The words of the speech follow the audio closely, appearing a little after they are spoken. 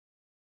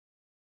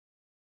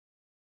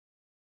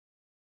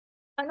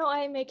Ano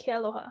ai me ke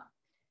aloha.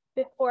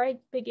 Before I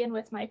begin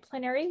with my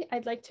plenary,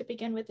 I'd like to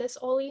begin with this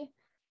oli,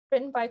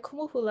 written by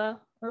Kumuhula,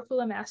 or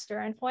hula master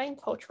and Hawaiian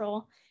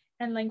cultural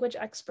and language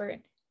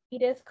expert,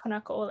 Edith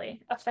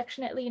Kanakaole,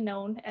 affectionately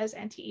known as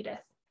Auntie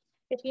Edith.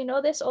 If you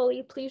know this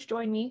oli, please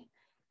join me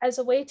as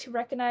a way to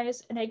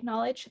recognize and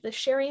acknowledge the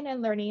sharing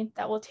and learning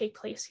that will take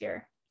place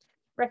here,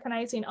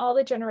 recognizing all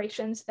the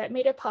generations that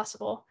made it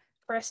possible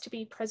for us to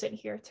be present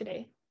here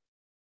today.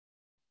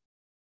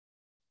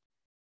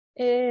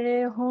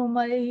 E ho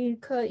mai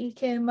ka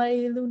ike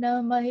mai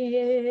luna mai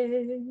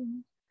e.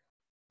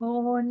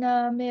 O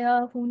na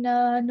mea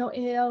huna no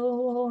e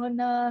au o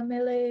na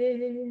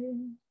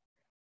mele.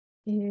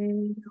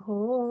 E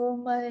ho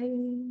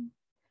mai.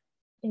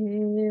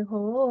 E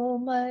ho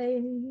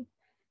mai.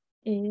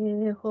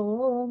 E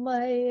ho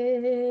mai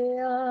e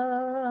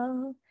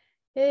a.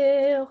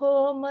 E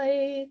ho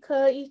mai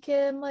ka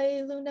ike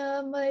mai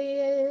luna mai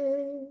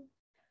e.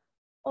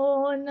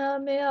 O na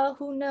mea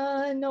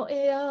huna no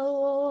e au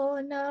o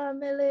na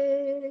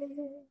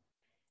mele.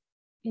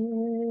 E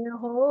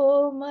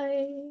ho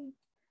mai.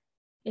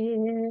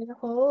 E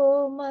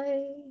ho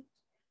mai.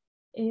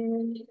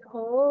 E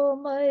ho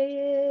mai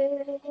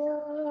e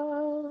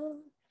a.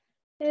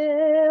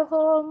 E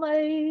ho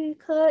mai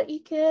ka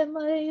ike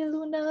mai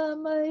luna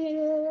mai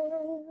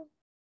e.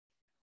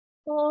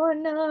 O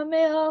na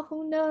mea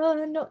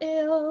huna no e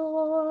au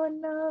o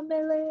na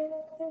mele.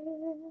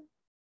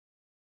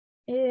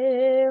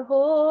 E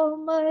ho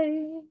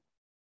mai,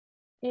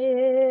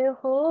 e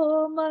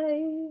ho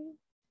mai,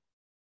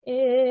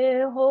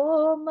 e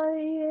ho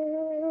mai e.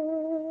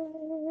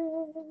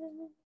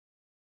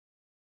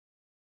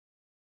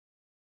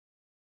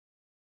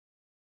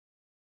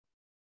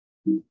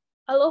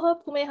 Aloha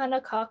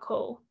pumehana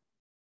kākou.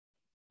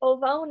 O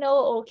wau no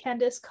o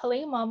Candace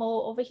kalei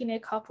mamo o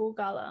wahine kapu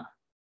Galla.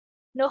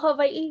 No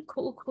Hawaii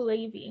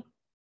ku'ukuleiwi.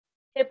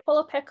 He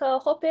polopeka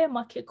hope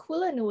ma ke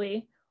kula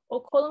nui o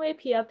kolome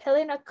pia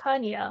pele na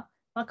kania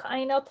ma ka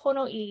aina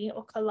pono I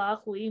o ka la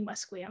hui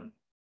musqueam.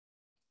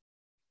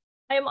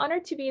 I am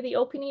honored to be the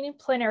opening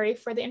plenary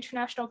for the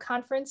International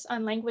Conference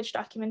on Language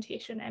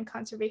Documentation and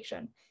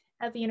Conservation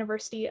at the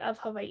University of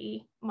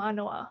Hawaii,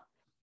 Manoa.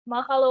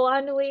 Mahalo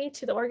anui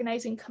to the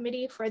organizing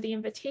committee for the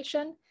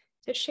invitation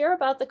to share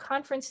about the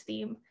conference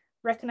theme,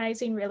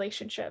 Recognizing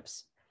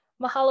Relationships.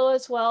 Mahalo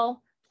as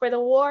well for the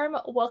warm,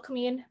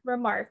 welcoming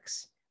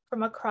remarks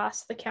from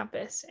across the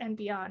campus and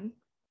beyond.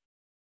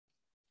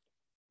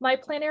 My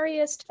plenary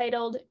is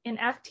titled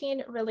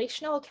Enacting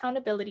Relational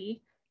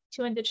Accountability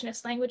to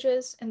Indigenous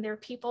Languages and Their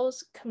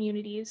Peoples,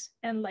 Communities,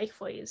 and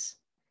Lifeways.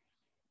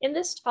 In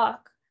this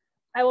talk,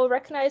 I will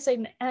recognize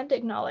and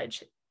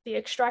acknowledge the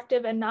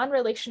extractive and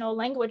non-relational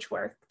language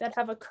work that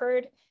have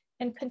occurred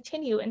and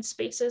continue in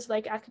spaces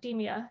like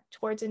academia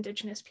towards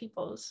Indigenous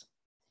peoples.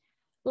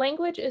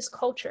 Language is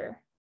culture,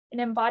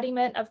 an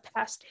embodiment of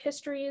past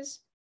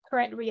histories,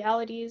 current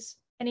realities,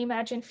 and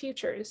imagined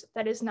futures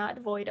that is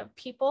not void of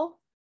people,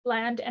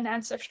 land, and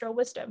ancestral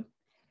wisdom.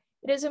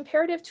 It is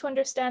imperative to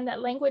understand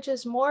that language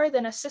is more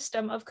than a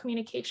system of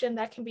communication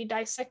that can be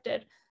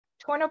dissected,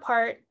 torn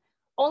apart,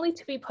 only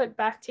to be put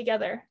back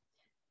together,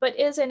 but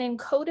is an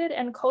encoded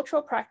and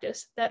cultural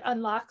practice that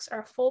unlocks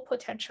our full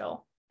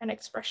potential and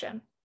expression.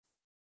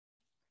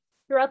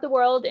 Throughout the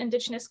world,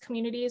 Indigenous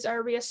communities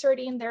are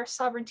reasserting their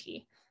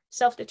sovereignty,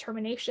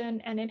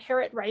 self-determination, and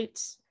inherent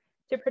rights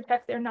to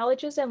protect their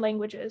knowledges and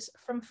languages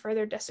from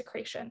further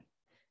desecration,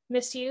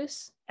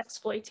 misuse,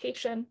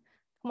 exploitation,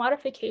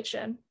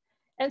 commodification,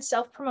 and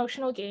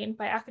self-promotional gain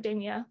by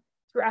academia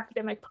through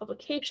academic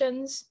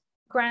publications,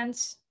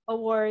 grants,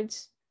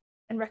 awards,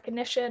 and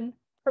recognition,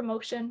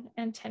 promotion,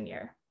 and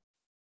tenure.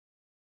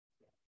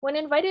 When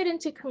invited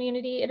into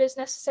community, it is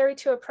necessary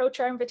to approach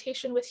our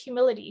invitation with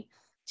humility,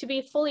 to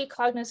be fully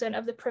cognizant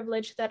of the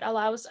privilege that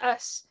allows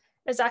us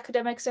as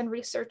academics and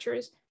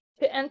researchers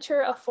to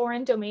enter a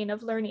foreign domain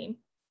of learning.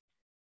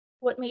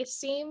 What may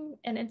seem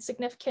an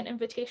insignificant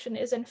invitation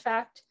is in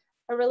fact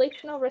a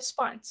relational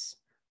response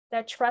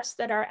that trusts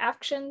that our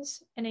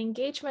actions and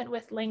engagement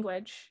with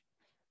language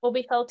will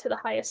be held to the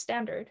highest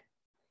standard,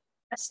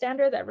 a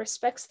standard that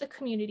respects the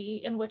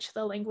community in which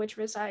the language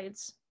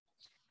resides,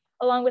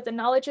 along with the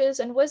knowledges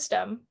and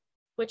wisdom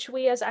which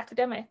we as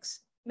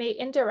academics may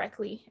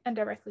indirectly and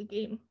directly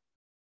gain.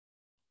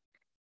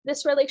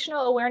 This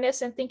relational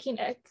awareness and thinking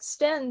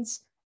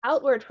extends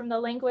outward from the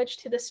language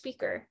to the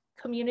speaker,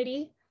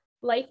 community,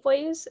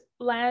 lifeways,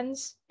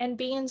 lands, and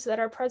beings that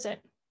are present.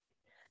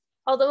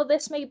 Although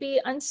this may be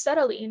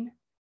unsettling,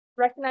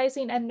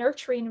 recognizing and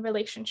nurturing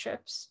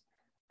relationships,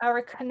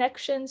 our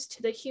connections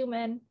to the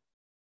human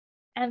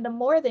and the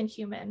more than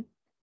human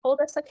hold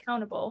us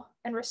accountable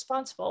and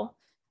responsible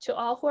to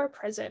all who are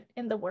present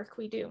in the work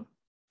we do.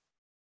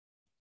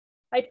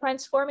 By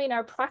transforming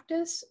our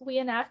practice, we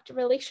enact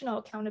relational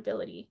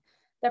accountability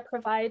that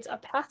provides a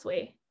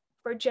pathway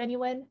for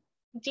genuine,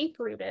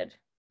 deep-rooted,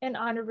 and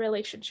honored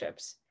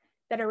relationships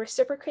that are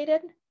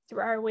reciprocated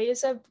through our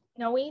ways of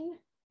knowing,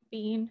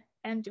 being,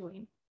 and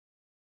doing.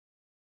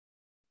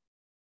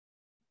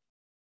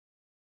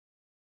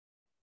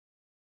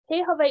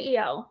 He Hawaii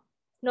au,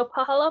 No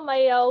pahala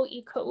mai au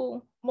I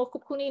ka'u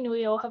mokupuni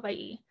nui o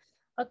Hawaii.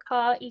 A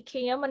ka I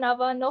keia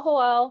manawa noho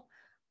au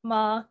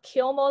ma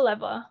Keomo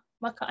lewa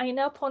ma ka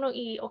aina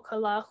pono'i o ka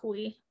la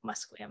hui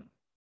Musqueam.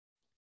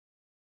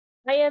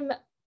 I am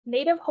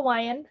native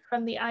Hawaiian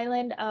from the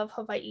island of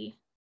Hawaii.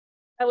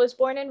 I was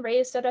born and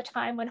raised at a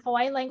time when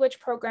Hawaiian language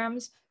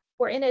programs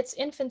were in its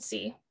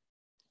infancy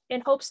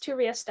in hopes to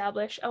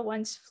reestablish a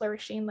once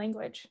flourishing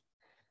language.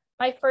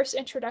 My first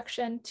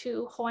introduction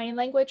to Hawaiian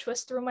language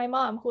was through my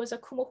mom, who was a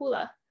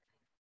kumuhula,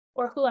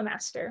 or hula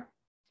master.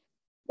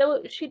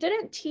 Though she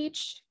didn't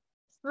teach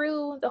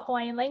through the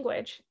Hawaiian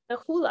language, the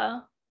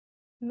hula,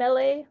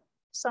 mele,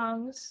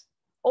 songs,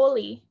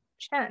 oli,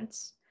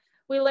 chants,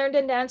 we learned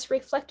and dance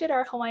reflected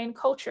our Hawaiian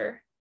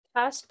culture,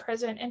 past,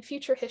 present, and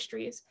future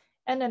histories,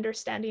 and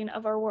understanding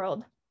of our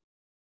world.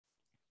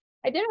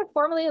 I didn't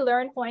formally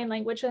learn Hawaiian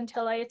language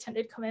until I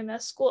attended Kamehameha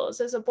schools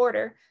as a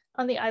boarder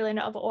on the island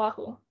of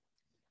Oahu.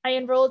 I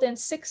enrolled in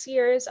 6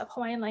 years of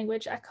Hawaiian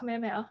language at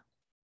Kamehameha.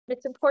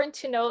 It's important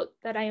to note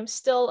that I am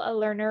still a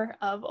learner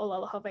of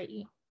Olelo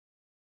Hawaii.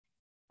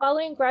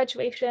 Following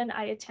graduation,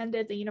 I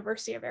attended the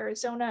University of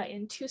Arizona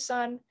in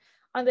Tucson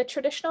on the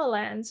traditional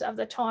lands of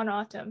the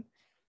Tohono,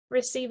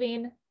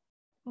 receiving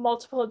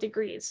multiple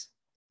degrees.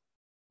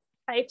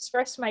 I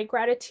expressed my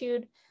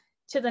gratitude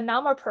to the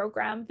NAMA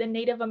program, the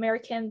Native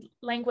American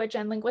Language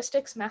and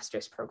Linguistics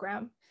Master's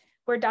Program,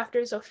 where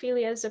Drs.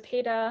 Ophelia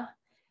Zepeda,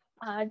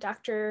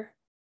 Dr.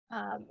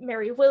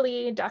 Mary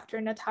Willie,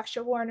 Dr.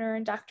 Natasha Warner,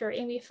 and Dr.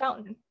 Amy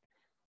Fountain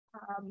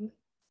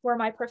were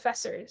my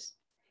professors.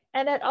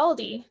 And at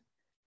Aldi,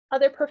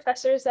 other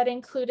professors that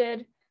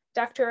included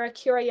Dr.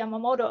 Akira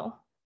Yamamoto,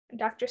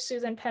 Dr.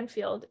 Susan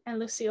Penfield, and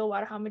Lucille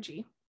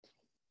Wadahamaji,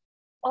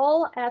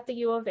 all at the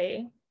U of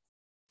A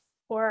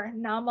for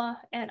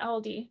NAMA and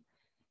Aldi.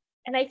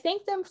 And I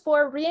thank them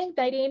for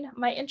reigniting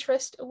my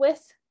interest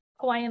with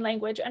Hawaiian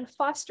language and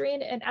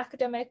fostering an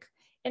academic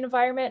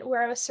environment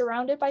where I was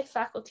surrounded by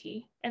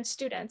faculty and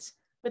students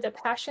with a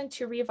passion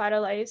to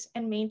revitalize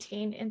and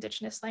maintain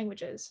Indigenous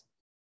languages.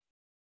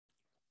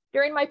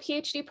 During my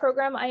PhD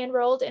program, I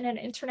enrolled in an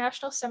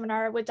international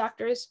seminar with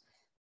Drs.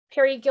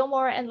 Perry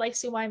Gilmore and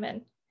Lacey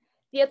Wyman.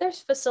 The other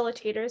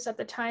facilitators at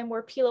the time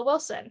were Pila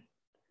Wilson,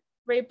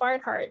 Ray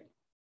Barnhart,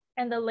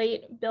 and the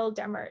late Bill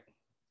Demert.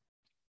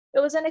 It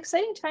was an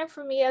exciting time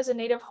for me as a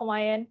Native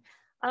Hawaiian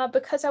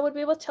because I would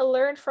be able to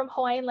learn from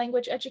Hawaiian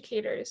language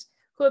educators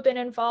who have been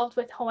involved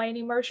with Hawaiian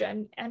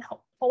immersion and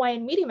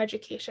Hawaiian medium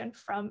education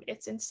from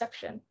its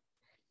inception.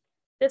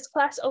 This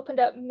class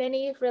opened up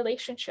many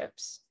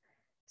relationships,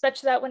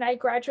 such that when I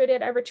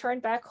graduated, I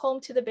returned back home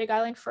to the Big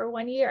Island for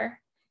 1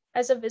 year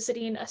as a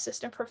visiting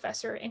assistant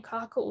professor in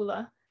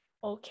Kahakaula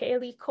o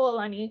Ke'eli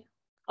Ko'olani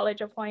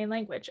College of Hawaiian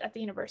Language at the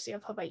University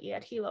of Hawaii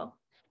at Hilo.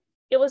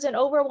 It was an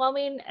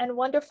overwhelming and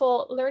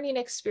wonderful learning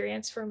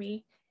experience for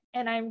me,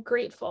 and I'm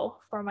grateful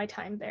for my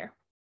time there.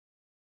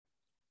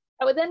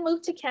 I would then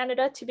move to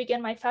Canada to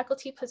begin my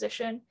faculty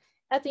position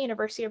at the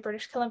University of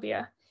British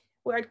Columbia,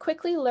 where I'd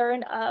quickly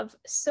learn of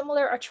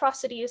similar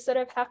atrocities that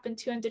have happened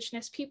to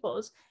Indigenous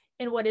peoples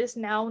in what is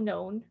now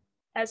known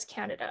as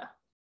Canada.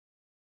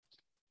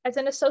 As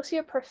an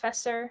associate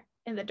professor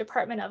in the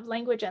Department of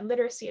Language and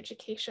Literacy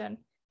Education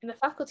in the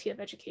Faculty of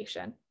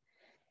Education,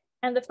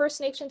 and the First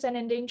Nations and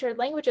Endangered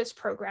Languages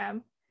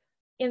program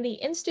in the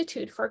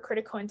Institute for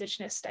Critical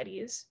Indigenous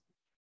Studies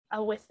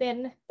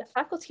within the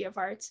Faculty of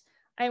Arts,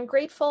 I am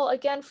grateful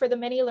again for the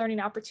many learning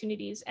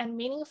opportunities and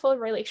meaningful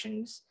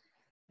relations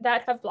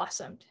that have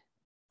blossomed.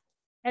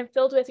 I'm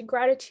filled with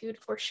gratitude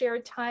for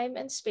shared time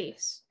and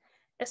space,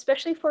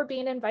 especially for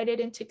being invited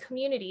into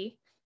community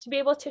to be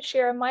able to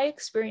share my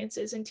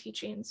experiences and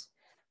teachings,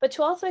 but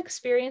to also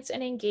experience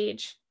and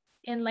engage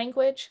in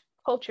language,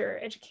 culture,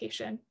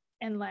 education,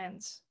 and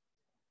lands.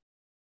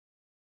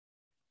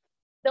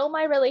 Though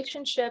my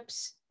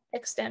relationships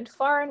extend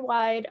far and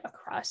wide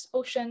across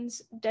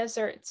oceans,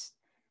 deserts,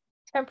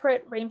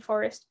 temperate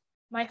rainforest,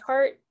 my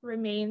heart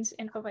remains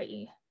in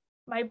Hawaii,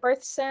 my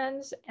birth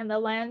sands and the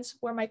lands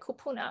where my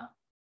kupuna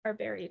are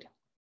buried.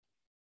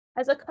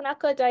 As a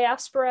Kanaka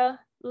diaspora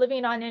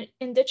living on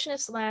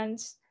Indigenous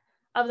lands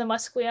of the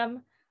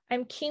Musqueam,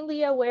 I'm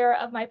keenly aware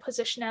of my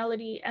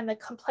positionality and the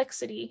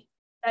complexity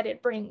that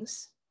it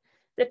brings.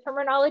 The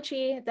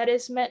terminology that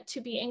is meant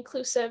to be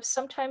inclusive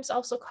sometimes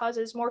also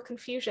causes more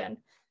confusion,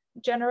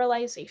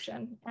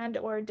 generalization,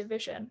 and/or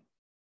division.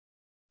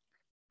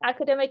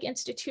 Academic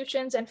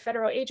institutions and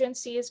federal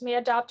agencies may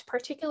adopt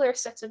particular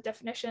sets of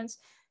definitions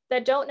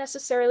that don't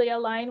necessarily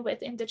align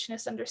with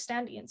Indigenous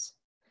understandings.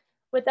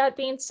 With that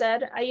being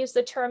said, I use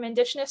the term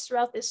Indigenous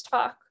throughout this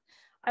talk.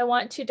 I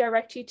want to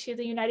direct you to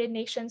the United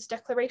Nations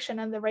Declaration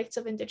on the Rights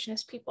of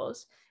Indigenous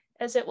Peoples,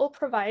 as it will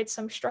provide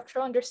some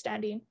structural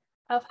understanding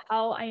of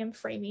how I am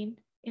framing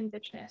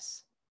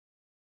Indigenous.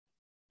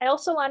 I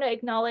also want to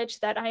acknowledge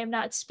that I am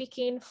not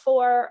speaking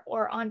for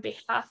or on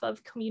behalf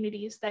of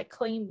communities that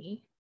claim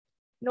me,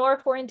 nor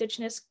for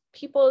Indigenous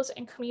peoples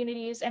and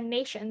communities and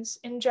nations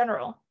in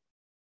general.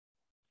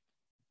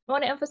 I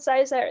want to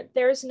emphasize that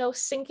there is no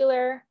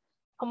singular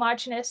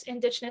homogeneous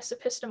Indigenous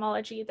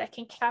epistemology that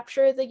can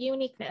capture the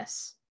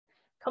uniqueness,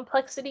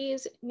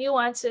 complexities,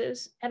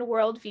 nuances, and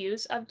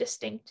worldviews of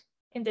distinct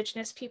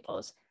Indigenous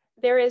peoples.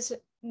 There is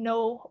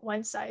no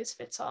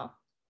one-size-fits-all.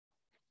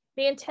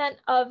 The intent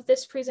of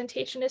this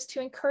presentation is to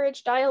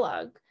encourage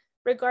dialogue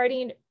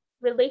regarding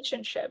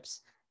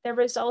relationships that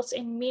results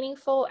in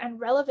meaningful and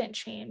relevant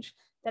change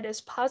that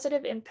has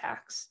positive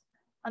impacts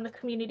on the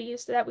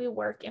communities that we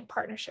work in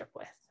partnership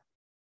with.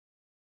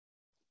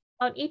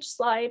 On each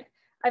slide,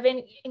 I've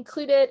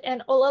included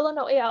an olelo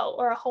no eau,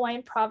 or a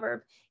Hawaiian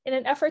proverb, in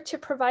an effort to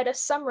provide a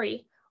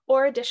summary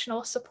or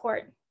additional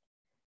support.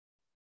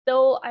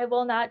 Though I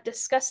will not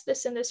discuss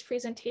this in this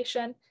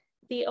presentation,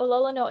 the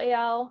olelo no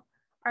eau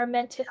are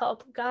meant to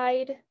help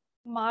guide,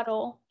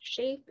 model,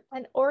 shape,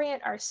 and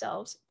orient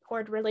ourselves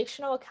toward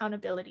relational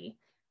accountability,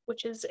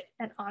 which is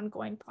an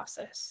ongoing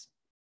process.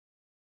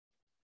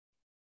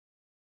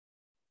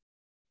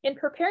 In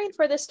preparing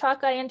for this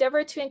talk, I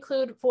endeavored to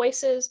include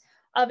voices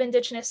of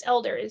Indigenous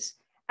elders,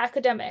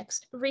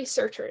 academics,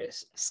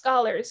 researchers,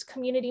 scholars,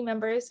 community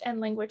members, and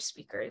language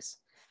speakers.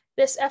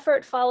 This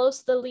effort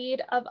follows the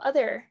lead of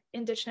other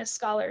Indigenous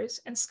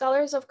scholars and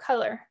scholars of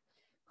color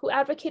who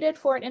advocated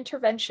for an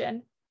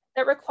intervention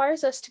that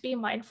requires us to be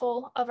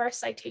mindful of our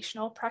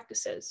citational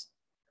practices.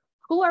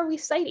 Who are we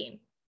citing?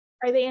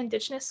 Are they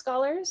Indigenous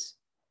scholars?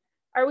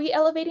 Are we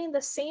elevating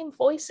the same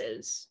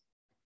voices?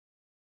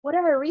 What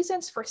are our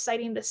reasons for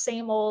citing the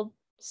same old,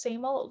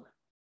 same old?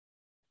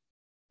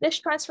 This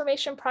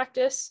transformation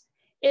practice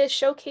is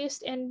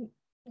showcased in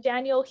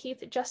Daniel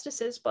Heath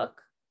Justice's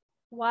book,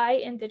 Why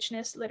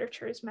Indigenous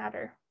Literatures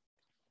Matter,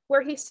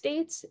 where he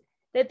states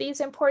that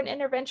these important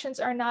interventions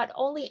are not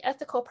only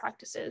ethical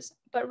practices,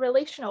 but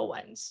relational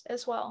ones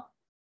as well.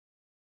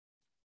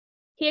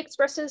 He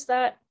expresses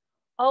that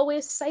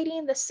always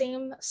citing the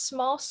same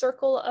small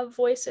circle of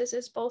voices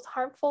is both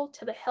harmful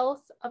to the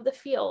health of the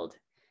field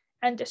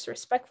and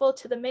disrespectful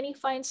to the many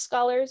fine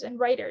scholars and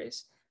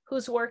writers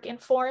whose work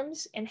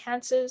informs,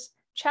 enhances,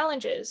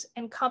 challenges,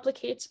 and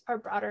complicates our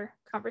broader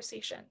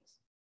conversations.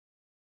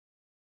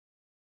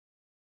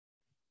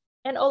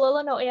 And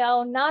Olelo no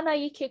Eau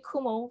Nanaike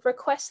Kumu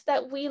requests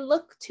that we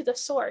look to the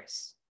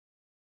source.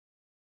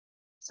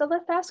 So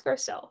let's ask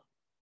ourselves,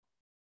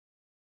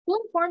 who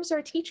informs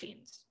our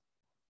teachings?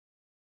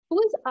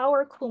 Who is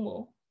our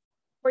kumu,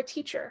 or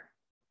teacher?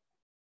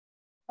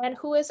 And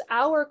who is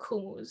our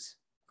kumu's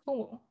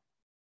kumu?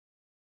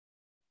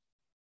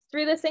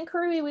 Through this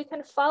inquiry, we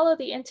can follow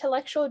the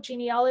intellectual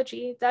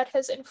genealogy that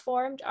has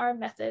informed our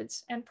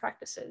methods and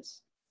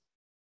practices.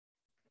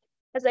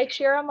 As I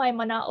share my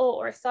mana'o,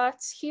 or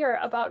thoughts here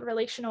about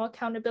relational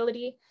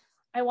accountability,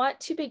 I want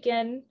to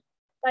begin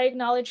by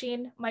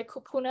acknowledging my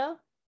kupuna,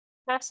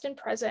 past and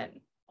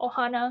present,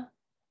 ohana,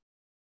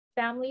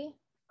 family,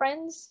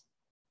 friends,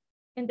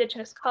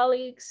 Indigenous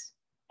colleagues,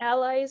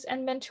 allies,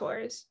 and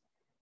mentors,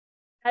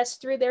 as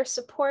through their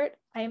support,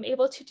 I am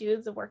able to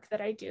do the work that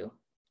I do.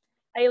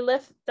 I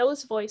lift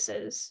those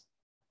voices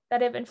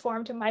that have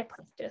informed my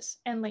practice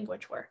and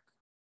language work.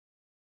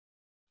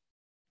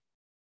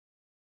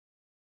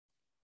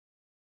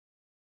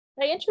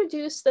 I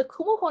introduce the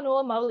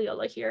Kumuhonua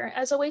Mauliola here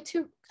as a way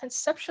to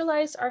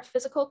conceptualize our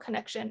physical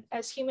connection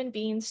as human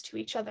beings to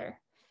each other,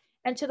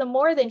 and to the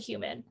more than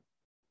human,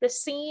 the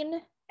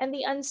seen and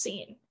the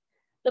unseen,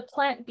 the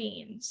plant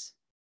beings,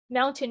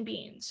 mountain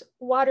beings,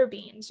 water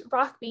beings,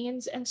 rock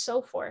beings, and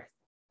so forth.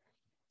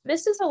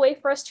 This is a way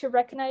for us to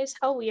recognize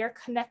how we are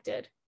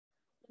connected.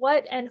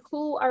 What and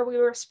who are we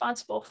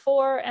responsible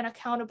for and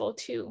accountable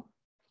to?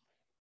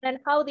 And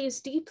how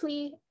these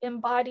deeply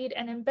embodied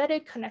and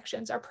embedded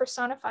connections are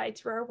personified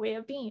through our way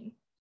of being.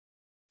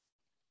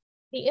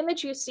 The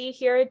image you see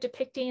here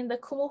depicting the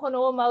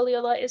Kumuhonua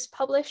Mauliola is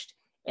published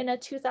in a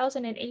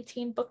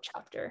 2018 book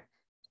chapter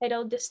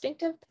titled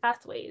Distinctive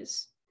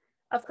Pathways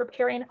of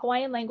Preparing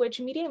Hawaiian Language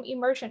Medium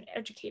Immersion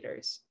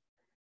Educators,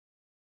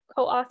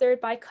 co-authored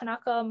by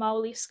Kanaka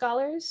Maoli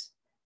scholars,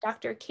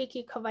 Dr.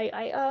 Keiki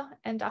Kawai'aia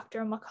and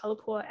Dr.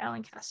 Makalupua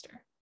Allencaster.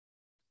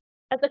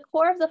 At the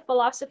core of the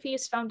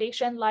philosophy's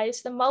foundation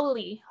lies the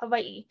Maoli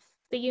Hawaii,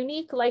 the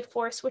unique life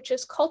force which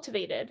is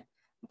cultivated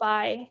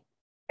by,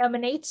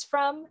 emanates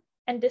from,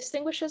 and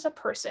distinguishes a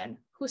person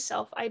who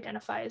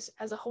self-identifies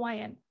as a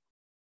Hawaiian.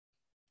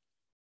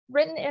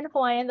 Written in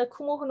Hawaiian, the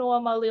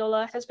Kumuhonua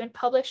Mauliola has been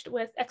published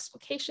with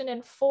explication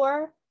in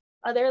 4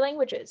 other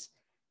languages: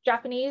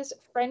 Japanese,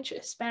 French,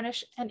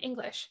 Spanish, and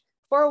English,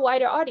 for a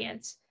wider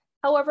audience.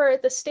 However,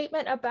 the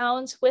statement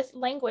abounds with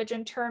language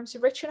and terms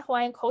rich in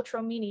Hawaiian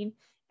cultural meaning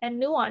and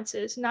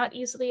nuances not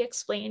easily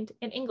explained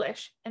in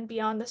English and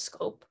beyond the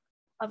scope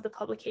of the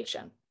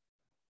publication.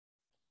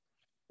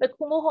 The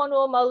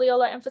Kumuhonua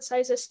Mauliola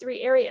emphasizes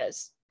 3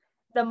 areas: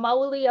 the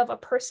mauli of a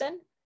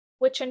person,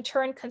 which in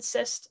turn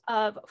consists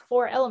of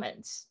 4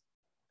 elements: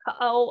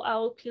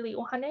 ka'au'au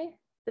pili'uhane,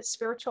 the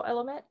spiritual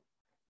element;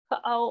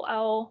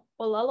 ka'au'au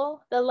olelo,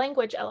 the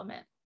language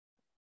element;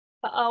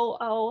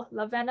 ka'au'au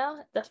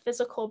lavena, the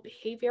physical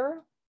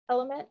behavior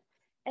element;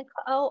 and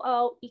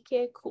ka'au'au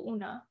ike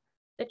ku'una,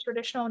 the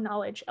traditional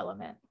knowledge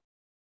element.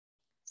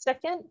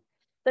 Second,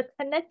 the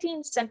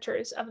connecting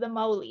centers of the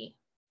Maoli.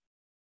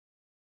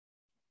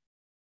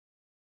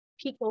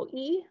 Piko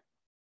E,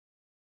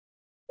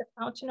 the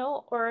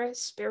fountainal or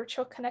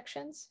spiritual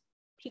connections.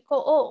 Piko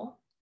O,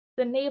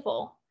 the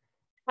navel,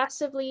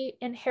 passively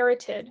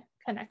inherited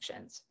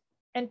connections.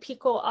 And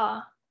Piko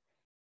A,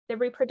 the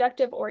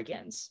reproductive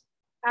organs,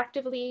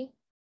 actively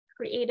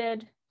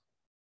created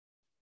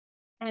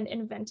and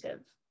inventive.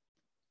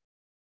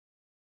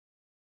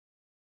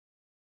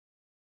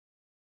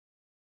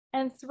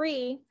 And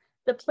 3,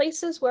 the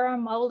places where our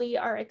Maoli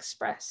are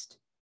expressed.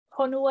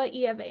 Honua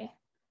Ieve,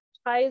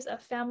 ties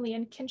of family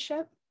and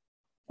kinship.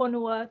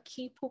 Honua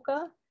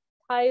Kipuka,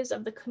 ties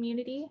of the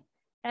community.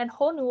 And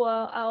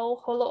Honua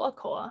ao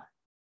Holoakoa,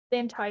 the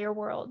entire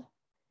world.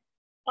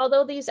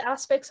 Although these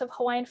aspects of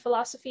Hawaiian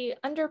philosophy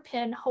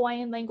underpin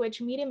Hawaiian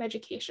language medium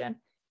education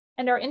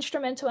and are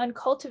instrumental in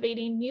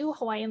cultivating new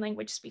Hawaiian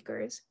language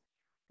speakers,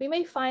 we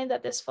may find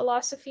that this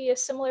philosophy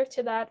is similar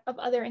to that of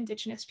other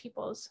Indigenous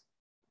peoples.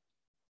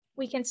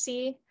 We can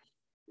see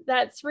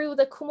that through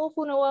the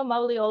Kumupunua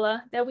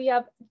Mauliola that we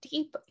have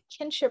deep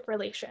kinship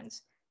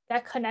relations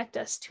that connect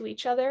us to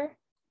each other,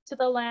 to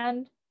the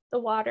land, the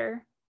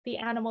water, the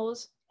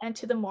animals, and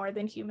to the more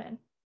than human.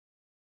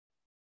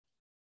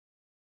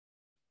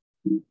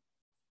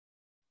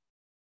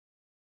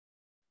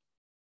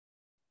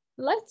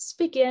 Let's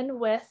begin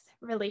with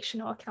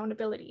relational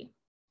accountability.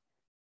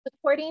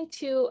 According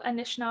to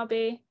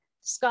Anishinaabe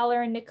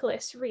scholar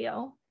Nicholas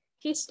Rio,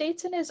 he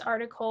states in his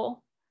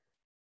article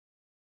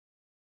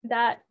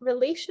that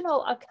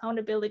relational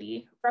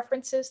accountability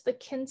references the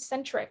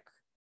kin-centric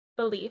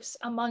beliefs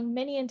among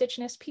many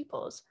Indigenous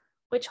peoples,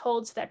 which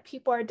holds that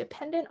people are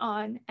dependent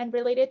on and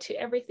related to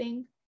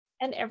everything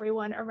and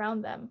everyone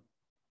around them.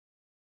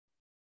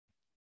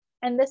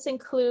 And this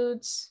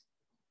includes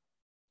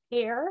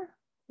air,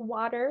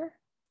 water,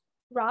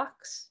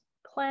 rocks,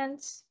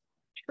 plants,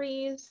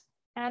 trees,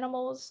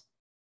 animals,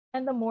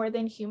 and the more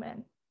than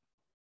human.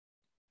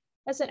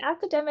 As an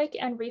academic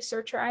and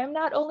researcher, I am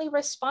not only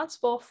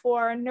responsible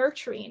for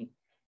nurturing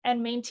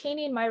and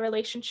maintaining my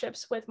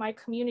relationships with my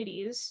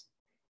communities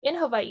in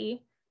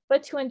Hawaii,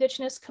 but to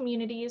Indigenous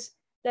communities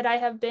that I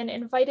have been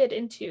invited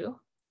into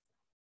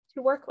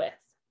to work with.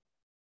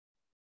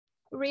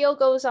 Rio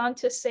goes on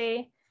to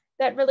say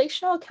that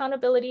relational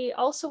accountability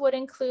also would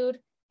include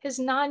his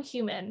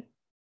non-human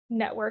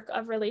network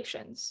of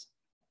relations.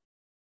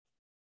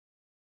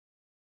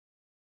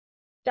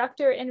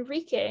 Dr.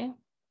 Enrique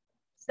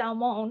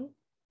Salmon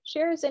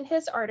shares in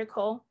his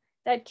article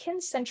that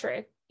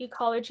kin-centric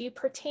ecology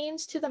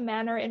pertains to the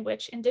manner in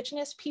which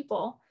Indigenous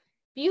people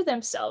view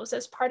themselves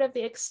as part of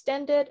the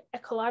extended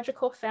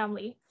ecological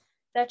family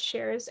that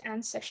shares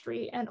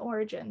ancestry and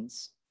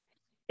origins.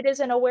 It is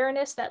an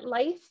awareness that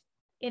life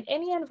in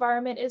any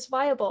environment is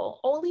viable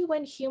only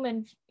when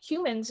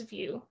humans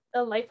view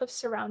the life of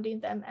surrounding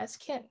them as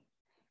kin.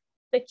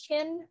 The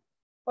kin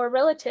or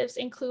relatives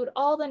include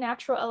all the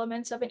natural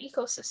elements of an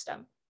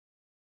ecosystem.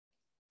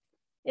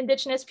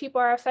 Indigenous people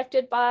are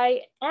affected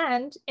by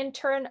and in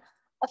turn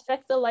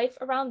affect the life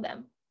around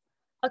them.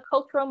 A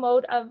cultural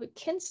mode of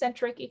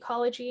kin-centric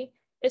ecology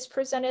is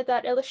presented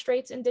that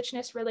illustrates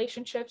Indigenous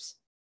relationships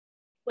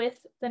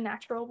with the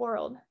natural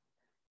world.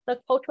 The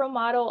cultural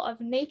model of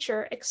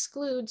nature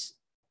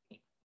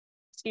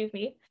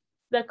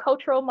the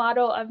cultural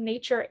model of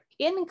nature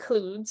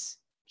includes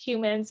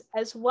humans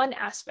as one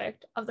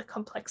aspect of the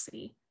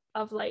complexity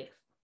of life.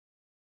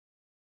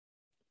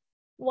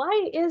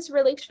 Why is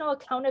relational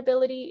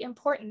accountability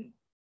important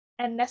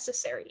and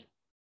necessary?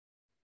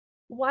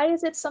 Why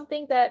is it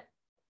something that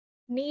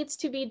needs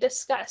to be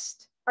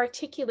discussed,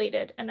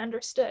 articulated, and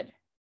understood?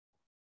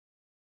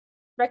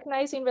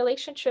 Recognizing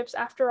relationships,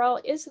 after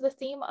all, is the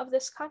theme of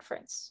this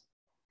conference.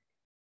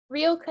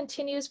 Rio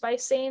continues by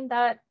saying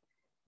that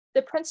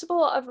the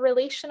principle of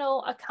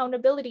relational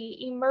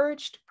accountability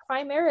emerged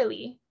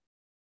primarily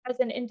as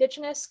an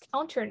Indigenous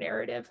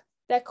counter-narrative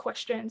that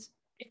questions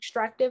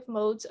extractive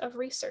modes of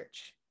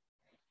research.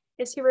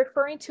 Is he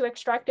referring to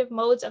extractive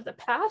modes of the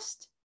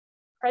past,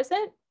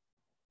 present,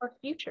 or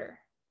future?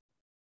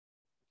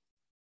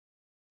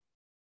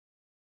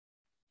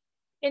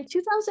 In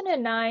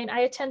 2009, I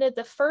attended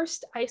the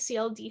first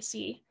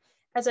ICLDC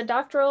as a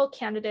doctoral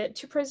candidate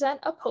to present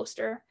a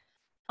poster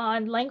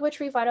on language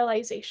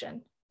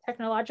revitalization,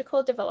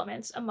 technological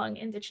developments among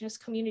Indigenous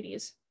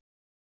communities.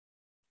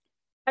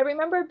 I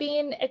remember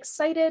being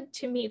excited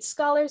to meet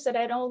scholars that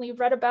I'd only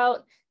read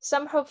about,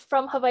 some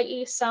from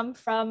Hawaii, some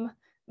from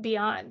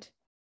beyond.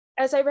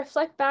 As I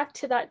reflect back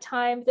to that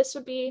time, this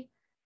would be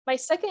my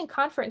second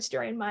conference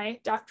during my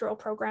doctoral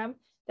program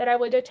that I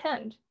would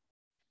attend.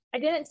 I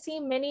didn't see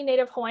many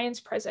Native Hawaiians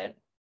present.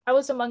 I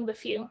was among the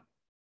few.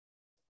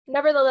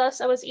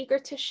 Nevertheless, I was eager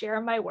to share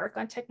my work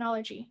on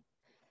technology.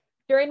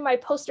 During my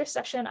poster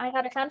session, I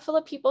had a handful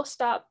of people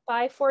stop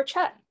by for a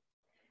chat.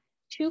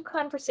 2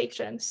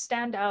 conversations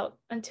stand out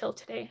until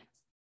today.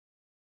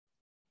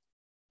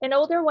 An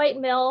older white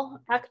male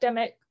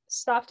academic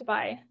stopped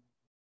by.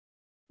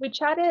 We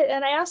chatted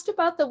and I asked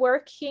about the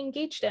work he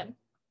engaged in.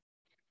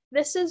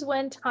 This is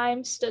when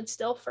time stood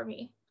still for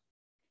me.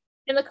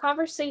 In the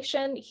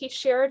conversation, he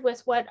shared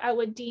with what I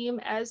would deem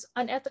as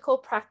unethical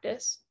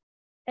practice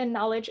and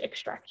knowledge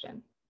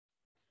extraction.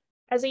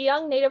 As a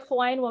young Native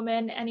Hawaiian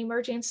woman and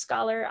emerging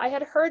scholar, I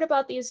had heard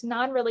about these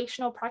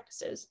non-relational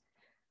practices,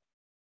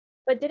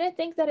 but didn't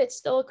think that it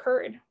still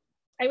occurred.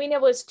 I mean, it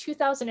was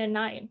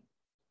 2009,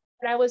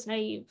 but I was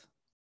naive.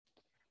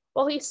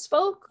 While he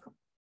spoke,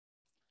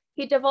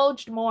 he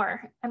divulged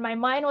more, and my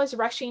mind was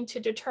rushing to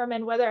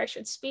determine whether I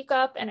should speak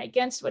up and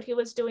against what he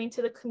was doing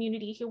to the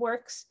community he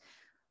works,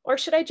 or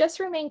should I just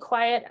remain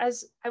quiet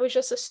as I was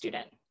just a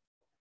student?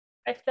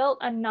 I felt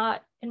a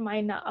knot in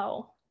my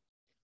na'au,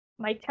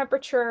 my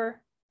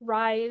temperature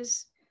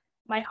rise,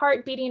 my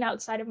heart beating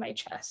outside of my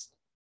chest.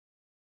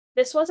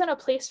 This wasn't a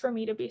place for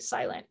me to be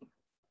silent.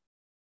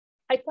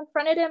 I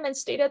confronted him and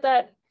stated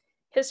that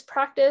his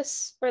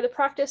practice, or the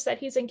practice that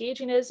he's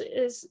engaging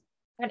is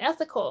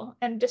unethical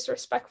and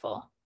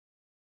disrespectful.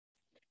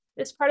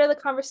 This part of the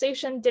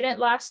conversation didn't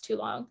last too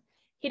long.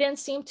 He didn't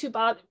seem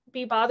to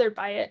be bothered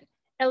by it,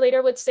 and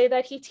later would say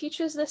that he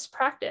teaches this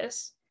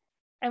practice,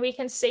 and we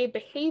can say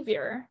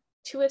behavior,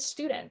 to his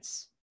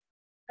students.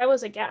 I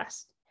was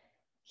aghast.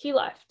 He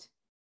left.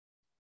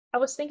 I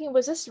was thinking,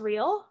 was this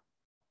real?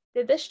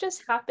 Did this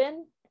just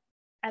happen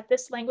at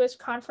this language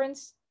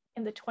conference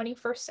in the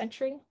 21st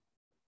century?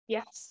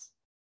 Yes,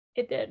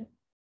 it did.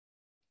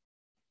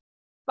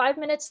 5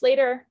 minutes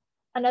later,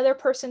 another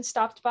person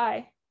stopped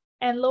by,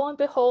 and lo and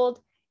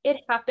behold,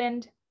 it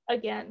happened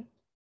again.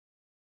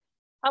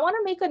 I want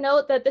to make a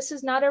note that this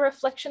is not a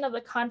reflection of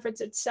the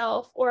conference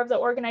itself or of the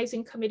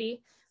organizing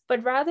committee,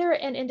 but rather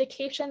an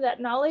indication that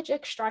knowledge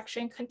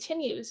extraction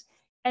continues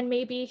and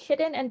may be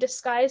hidden and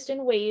disguised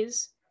in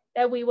ways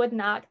that we would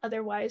not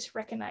otherwise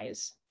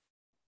recognize.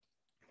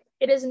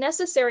 It is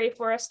necessary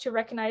for us to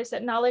recognize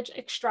that knowledge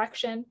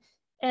extraction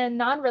and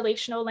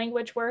non-relational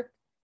language work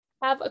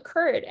have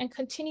occurred and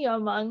continue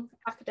among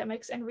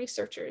academics and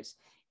researchers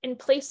in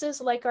places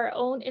like our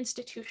own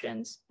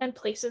institutions and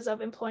places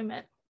of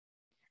employment.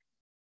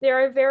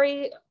 There are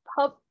very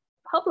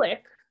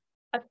public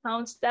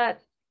accounts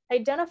that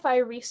identify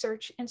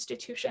research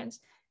institutions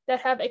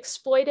that have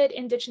exploited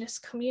Indigenous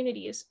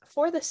communities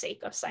for the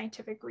sake of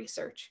scientific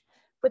research,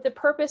 with the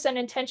purpose and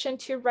intention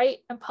to write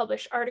and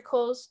publish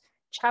articles,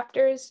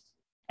 chapters,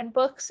 and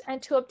books,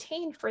 and to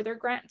obtain further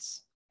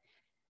grants.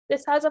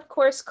 This has, of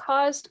course,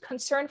 caused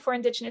concern for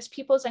Indigenous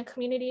peoples and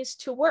communities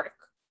to work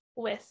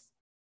with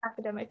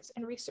academics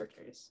and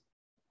researchers.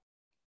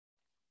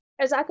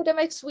 As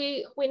academics,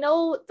 we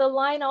know the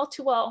line all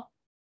too well,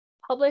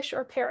 publish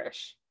or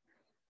perish.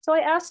 So I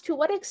asked, to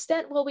what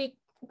extent will we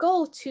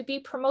go to be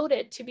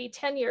promoted, to be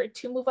tenured,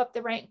 to move up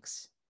the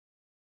ranks?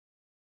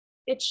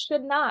 It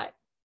should not,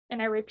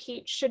 and I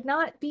repeat, should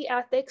not be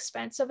at the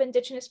expense of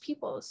Indigenous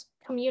peoples,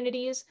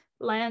 communities,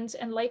 lands,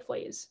 and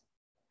lifeways.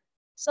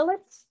 So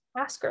let's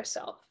ask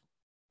ourselves,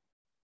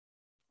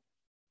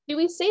 do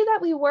we say that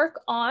we work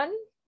on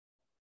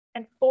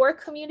and for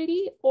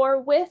community,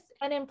 or with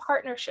and in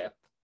partnership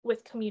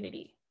with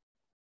community?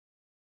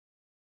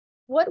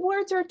 What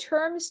words or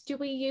terms do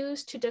we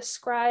use to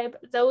describe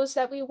those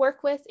that we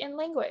work with in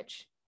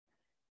language?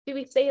 Do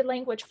we say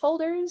language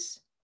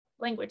holders,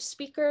 language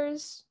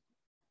speakers,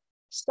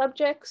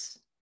 subjects,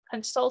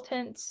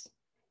 consultants,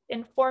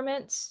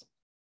 informants,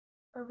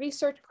 or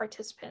research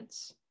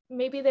participants?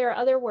 Maybe there are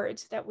other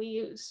words that we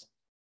use.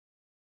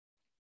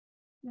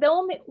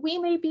 Though we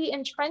may be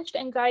entrenched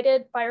and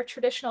guided by our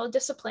traditional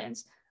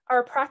disciplines,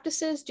 our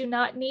practices do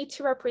not need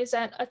to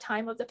represent a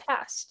time of the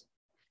past.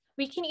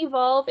 We can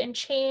evolve and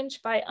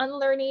change by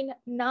unlearning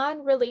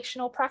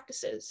non-relational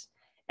practices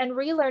and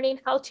relearning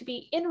how to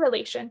be in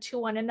relation to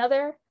one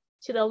another,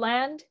 to the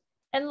land,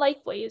 and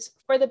lifeways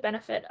for the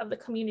benefit of the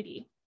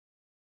community.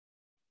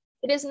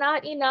 It is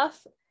not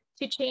enough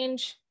to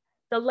change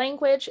the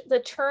language, the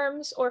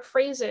terms, or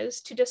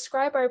phrases to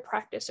describe our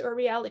practice or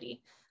reality,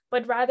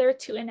 but rather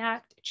to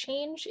enact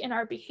change in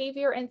our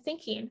behavior and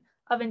thinking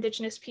of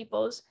Indigenous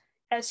peoples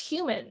as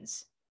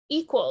humans,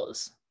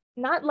 equals,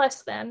 not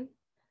less than,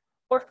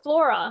 or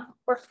flora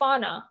or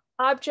fauna,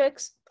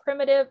 objects,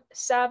 primitive,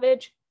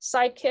 savage,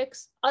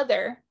 sidekicks,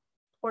 other,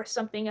 or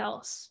something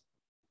else.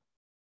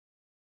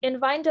 In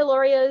Vine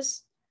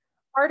Deloria's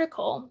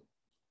article,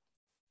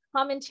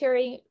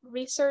 Commentary,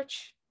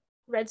 Research,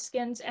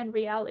 Redskins, and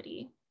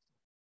Reality,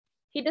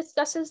 he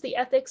discusses the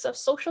ethics of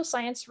social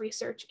science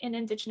research in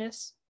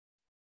Indigenous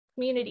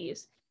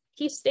communities.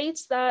 He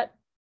states that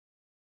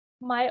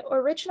my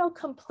original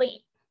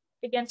complaint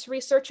against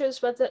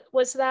researchers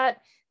was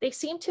that they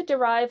seem to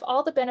derive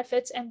all the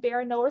benefits and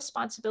bear no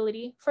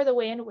responsibility for the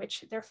way in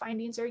which their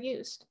findings are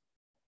used.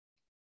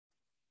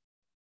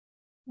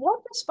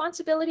 What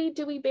responsibility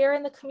do we bear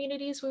in the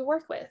communities we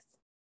work with?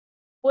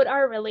 Would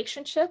our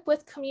relationship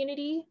with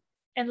community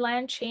and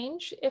land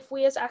change if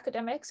we as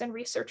academics and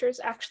researchers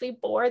actually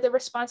bore the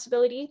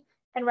responsibility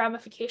and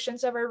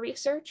ramifications of our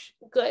research,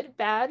 good,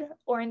 bad,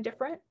 or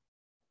indifferent?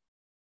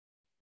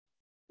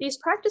 These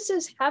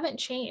practices haven't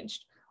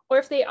changed, or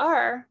if they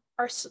are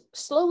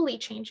slowly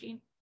changing.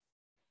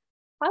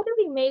 How do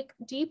we make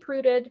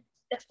deep-rooted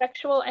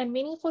effectual and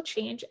meaningful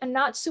change and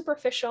not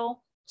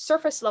superficial,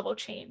 surface level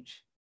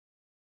change.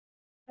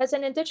 As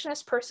an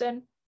Indigenous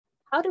person,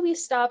 how do we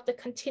stop the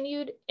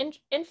continued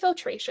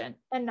infiltration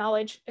and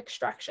knowledge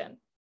extraction?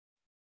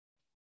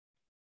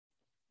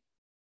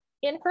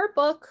 In her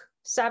book,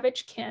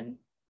 Savage Kin,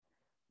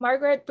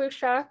 Margaret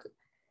Bruchac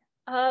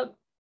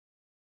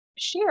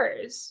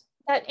shares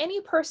that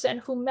any person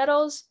who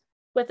meddles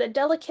with a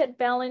delicate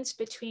balance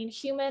between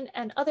human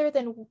and other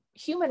than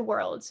human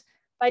worlds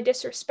by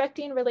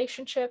disrespecting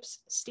relationships,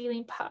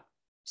 stealing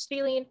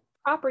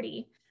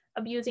property,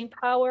 abusing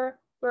power,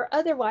 or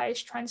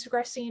otherwise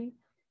transgressing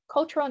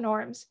cultural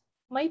norms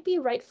might be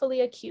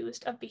rightfully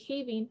accused of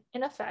behaving,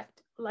 in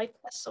effect, like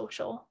a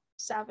social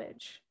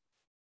savage.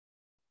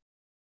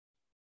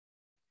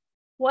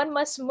 One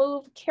must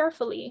move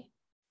carefully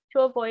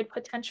to avoid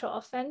potential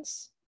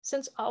offense,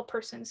 since all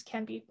persons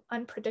can be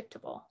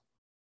unpredictable.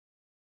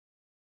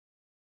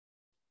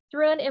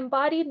 Through an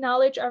embodied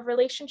knowledge of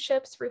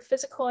relationships through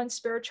physical and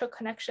spiritual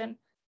connection,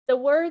 the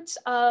words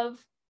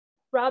of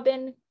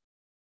Robin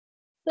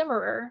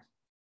Klimmerer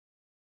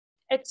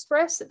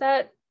express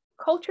that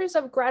cultures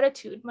of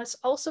gratitude must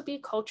also be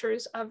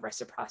cultures of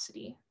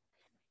reciprocity.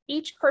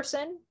 Each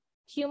person,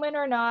 human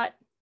or not,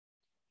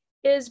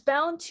 is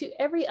bound to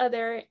every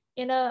other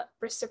in a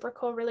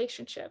reciprocal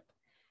relationship.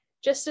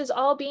 Just as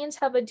all beings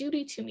have a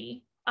duty to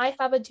me, I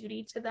have a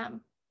duty to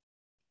them.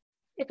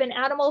 If an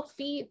animal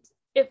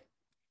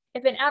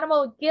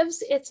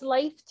gives its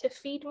life to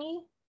feed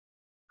me,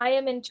 I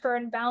am in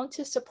turn bound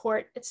to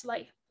support its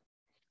life.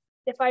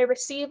 If I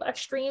receive a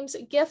stream's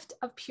gift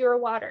of pure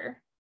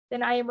water,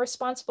 then I am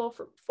responsible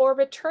for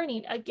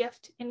returning a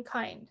gift in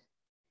kind.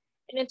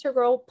 An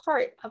integral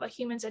part of a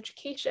human's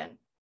education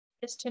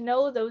is to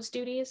know those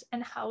duties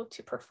and how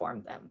to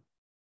perform them.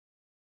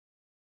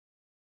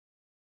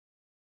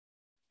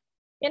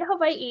 In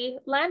Hawaii,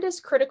 land is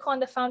critical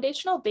and the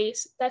foundational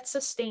base that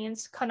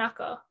sustains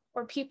kanaka,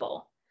 or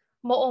people,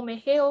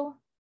 mo'omeheo,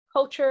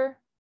 culture,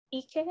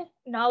 ike,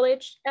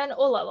 knowledge, and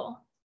olelo,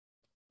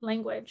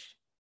 language.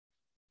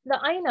 The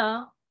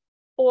aina,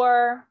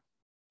 or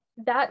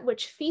that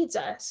which feeds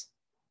us,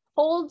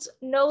 holds,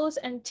 knows,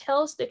 and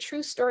tells the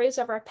true stories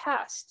of our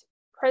past,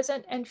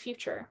 present, and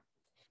future.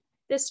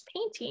 This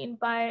painting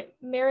by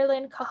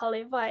Marilyn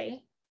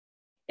Kahalewai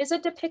is a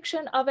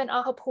depiction of an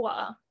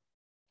ahapua'a,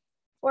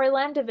 or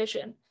land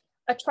division,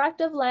 a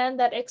tract of land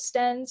that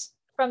extends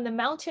from the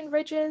mountain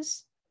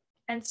ridges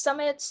and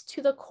summits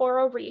to the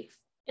coral reef,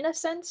 in a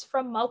sense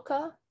from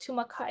Mauka to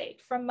Makai,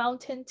 from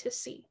mountain to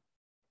sea.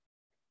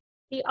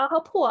 The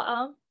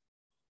ahapua'a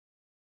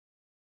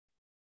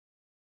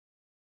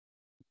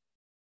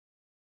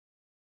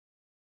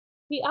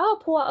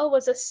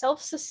was a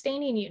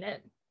self-sustaining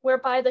unit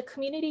whereby the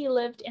community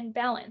lived in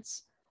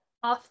balance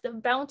off the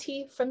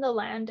bounty from the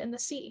land and the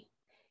sea.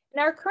 In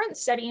our current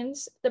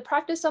settings, the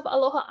practice of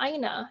aloha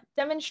aina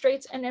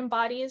demonstrates and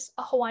embodies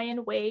a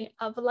Hawaiian way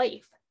of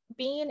life,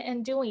 being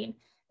and doing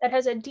that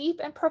has a deep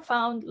and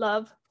profound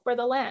love for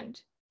the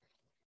land.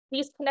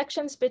 These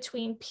connections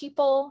between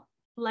people,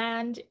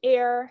 land,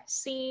 air,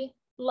 sea,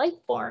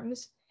 life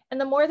forms,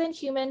 and the more than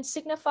human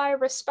signify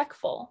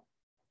respectful,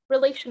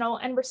 relational,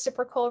 and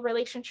reciprocal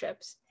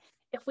relationships.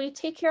 If we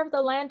take care of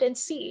the land and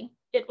sea,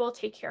 it will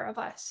take care of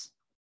us.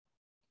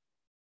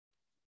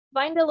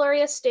 Vine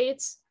Deloria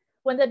states,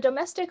 when the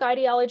domestic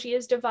ideology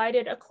is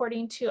divided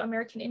according to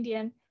American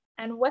Indian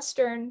and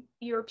Western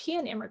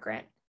European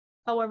immigrant,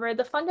 however,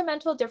 the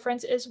fundamental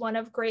difference is one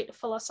of great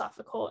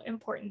philosophical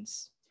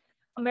importance.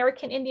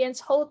 American Indians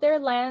hold their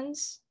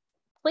lands,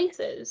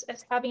 places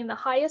as having the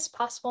highest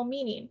possible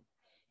meaning,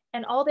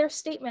 and all their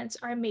statements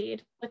are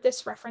made with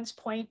this reference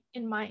point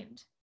in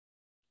mind.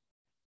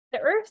 The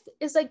earth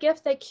is a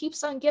gift that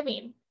keeps on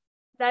giving.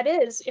 That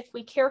is, if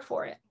we care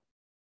for it.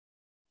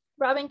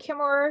 Robin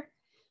Kimmerer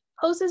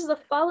poses the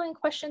following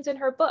questions in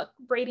her book,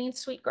 Braiding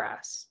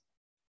Sweetgrass.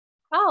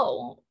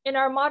 How, in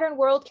our modern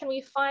world, can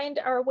we find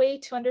our way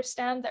to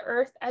understand the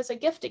earth as a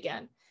gift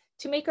again,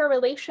 to make our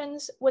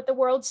relations with the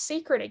world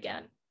sacred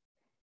again?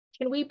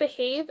 Can we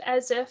behave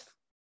as if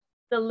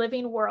the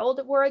living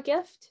world were a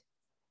gift?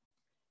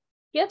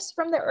 Gifts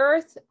from the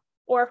earth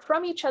or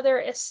from each other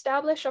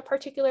establish a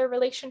particular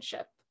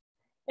relationship,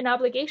 an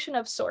obligation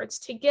of sorts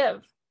to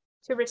give,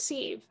 to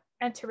receive,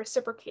 and to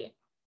reciprocate.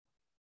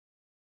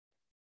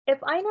 If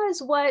aina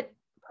is what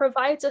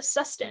provides us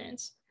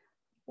sustenance,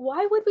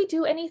 why would we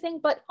do anything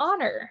but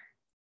honor,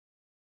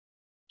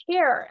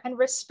 care, and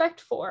respect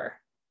for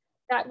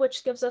that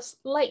which gives us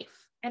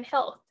life and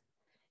health?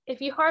 If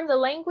you harm the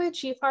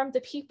language, you harm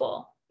the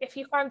people. If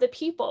you harm the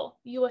people,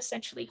 you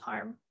essentially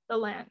harm the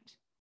land.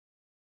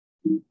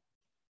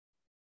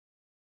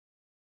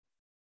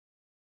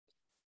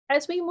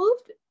 As we move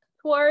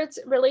towards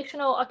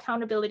relational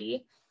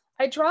accountability,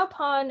 I draw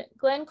upon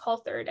Glenn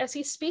Coulthard as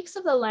he speaks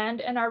of the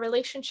land and our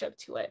relationship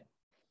to it.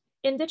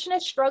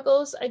 Indigenous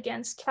struggles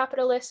against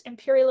capitalist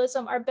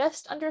imperialism are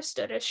best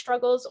understood as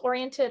struggles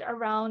oriented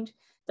around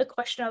the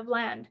question of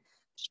land.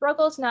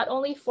 Struggles not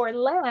only for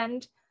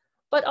land,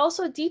 but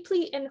also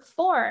deeply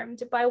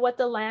informed by what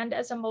the land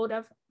as a mode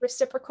of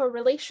reciprocal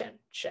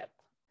relationship,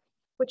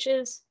 which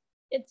is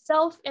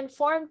itself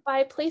informed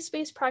by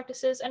place-based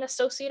practices and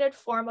associated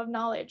form of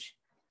knowledge.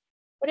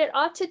 But it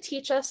ought to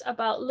teach us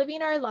about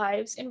living our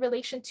lives in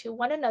relation to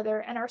one another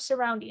and our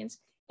surroundings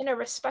in a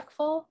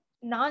respectful,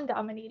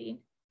 non-dominating,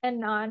 and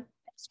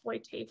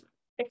non-exploitative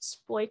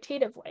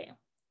way.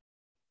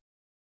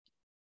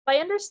 By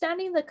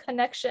understanding the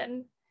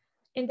connection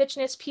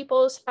Indigenous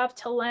peoples have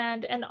to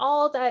land and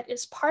all that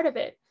is part of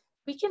it,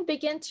 we can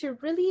begin to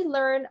really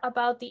learn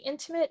about the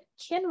intimate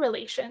kin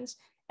relations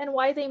and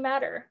why they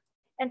matter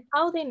and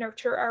how they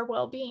nurture our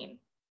well-being.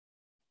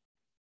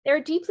 There are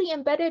deeply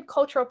embedded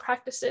cultural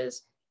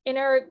practices in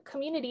our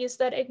communities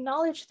that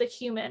acknowledge the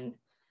human,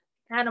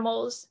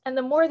 animals, and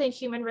the more than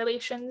human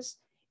relations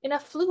in a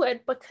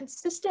fluid but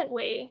consistent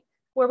way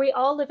where we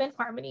all live in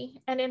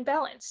harmony and in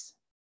balance.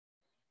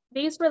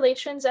 These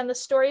relations and the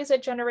stories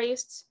it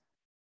generates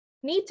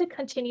need to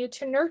continue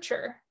to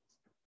nurture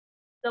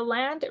the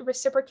land,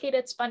 reciprocate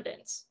its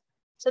abundance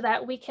so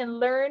that we can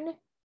learn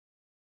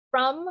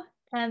from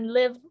and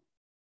live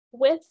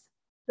with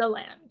the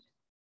land.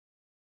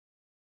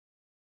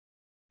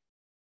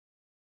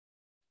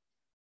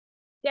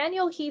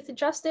 Daniel Heath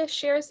Justice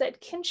shares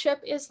that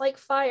kinship is like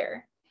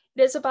fire.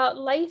 It is about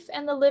life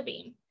and the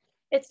living.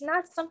 It's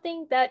not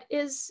something that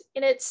is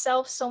in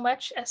itself so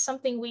much as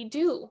something we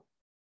do,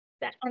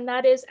 and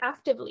that is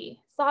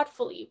actively,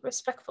 thoughtfully,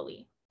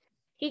 respectfully.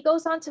 He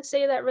goes on to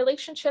say that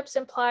relationships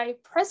imply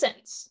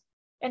presence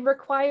and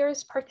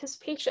requires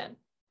participation.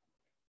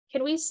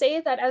 Can we say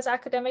that as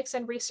academics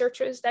and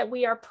researchers that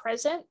we are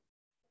present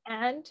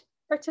and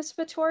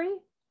participatory?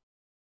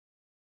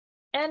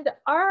 And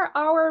are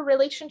our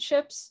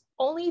relationships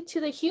only to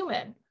the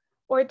human,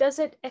 or does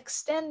it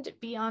extend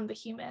beyond the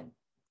human?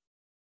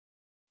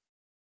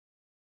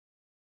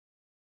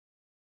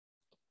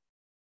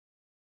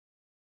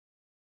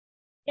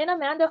 In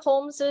Amanda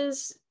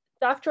Holmes's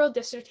doctoral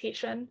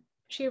dissertation,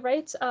 she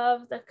writes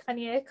of the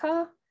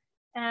Kanieka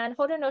and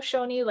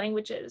Haudenosaunee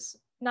languages,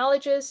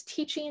 knowledges,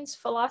 teachings,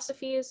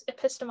 philosophies,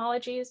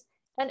 epistemologies,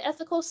 and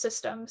ethical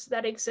systems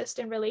that exist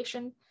in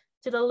relation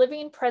to the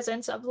living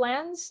presence of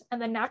lands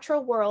and the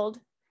natural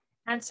world,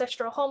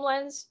 ancestral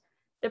homelands,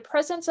 the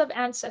presence of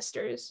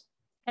ancestors,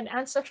 and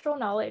ancestral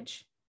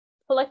knowledge,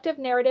 collective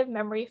narrative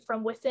memory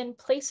from within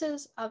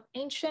places of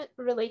ancient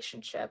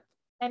relationship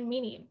and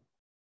meaning.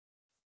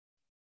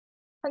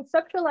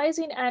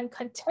 Conceptualizing and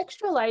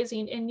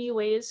contextualizing in new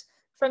ways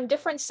from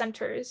different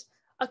centers,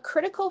 a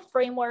critical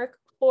framework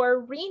for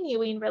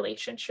renewing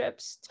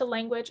relationships to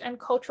language and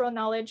cultural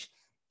knowledge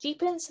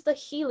deepens the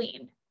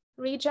healing,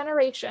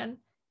 regeneration,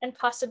 and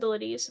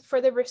possibilities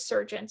for the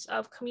resurgence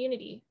of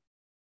community.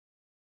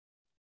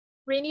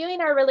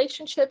 Renewing our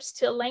relationships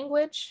to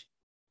language,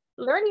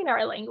 learning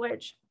our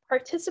language,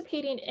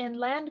 participating in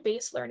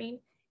land-based learning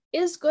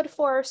is good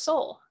for our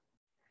soul.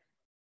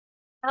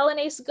 Alan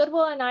Ace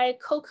Goodwill and I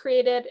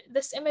co-created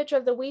this image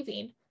of the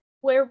weaving,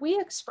 where we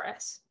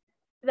express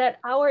that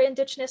our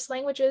Indigenous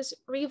languages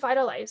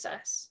revitalize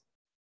us.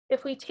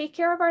 If we take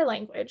care of our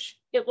language,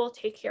 it will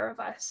take care of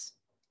us.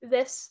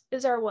 This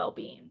is our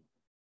well-being.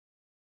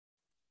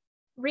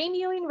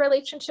 Renewing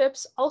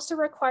relationships also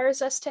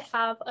requires us to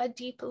have a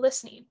deep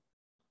listening.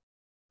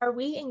 Are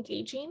we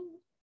engaging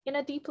in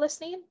a deep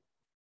listening?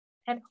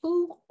 And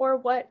who or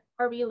what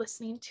are we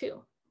listening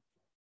to?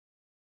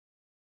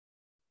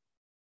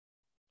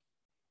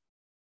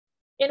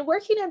 In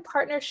working in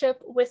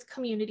partnership with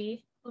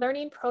community,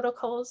 learning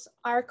protocols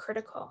are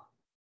critical.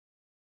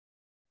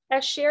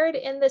 As shared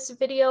in this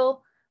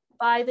video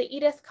by the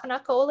Edith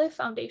Kanakaole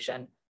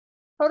Foundation,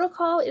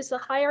 protocol is the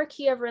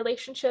hierarchy of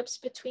relationships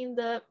between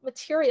the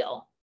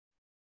material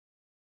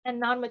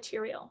and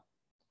non-material.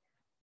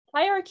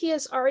 Hierarchy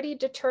is already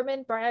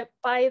determined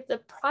by the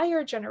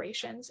prior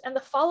generations, and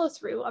the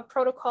follow-through of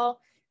protocol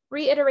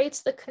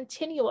reiterates the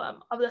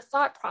continuum of the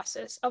thought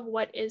process of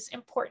what is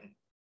important.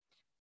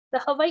 The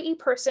Hawaii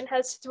person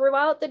has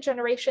throughout the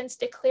generations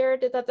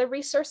declared that the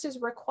resources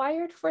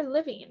required for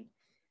living,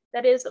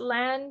 that is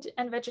land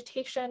and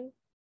vegetation,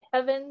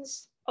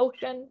 heavens,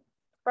 ocean,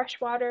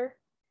 freshwater,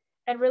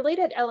 and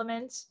related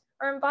elements,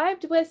 are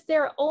imbibed with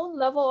their own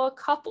level of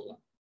kapu,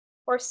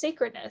 or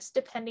sacredness,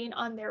 depending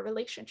on their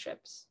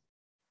relationships.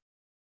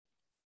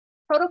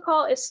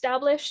 Protocol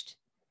established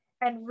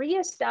and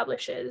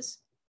reestablishes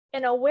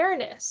an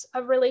awareness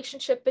of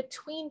relationship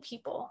between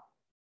people,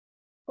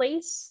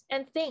 place,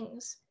 and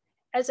things,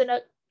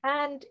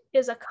 and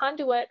is a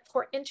conduit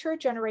for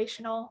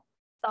intergenerational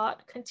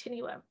thought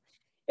continuum.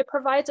 It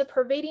provides a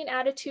pervading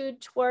attitude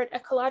toward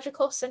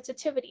ecological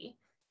sensitivity,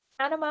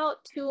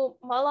 tantamount to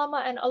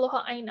Malama and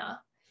Aloha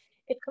Aina.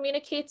 It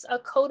communicates a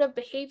code of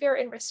behavior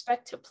in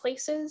respect to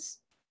places,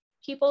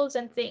 peoples,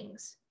 and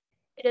things.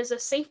 It is a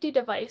safety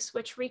device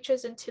which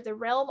reaches into the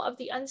realm of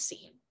the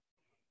unseen.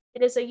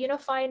 It is a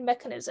unifying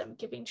mechanism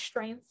giving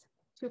strength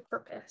to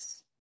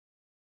purpose.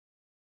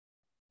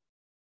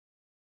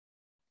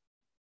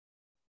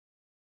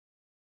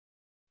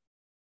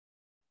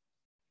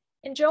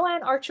 In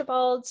Joanne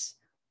Archibald's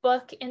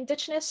book,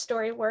 Indigenous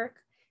Storywork,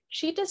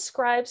 She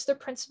describes the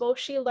principles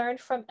she learned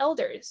from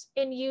elders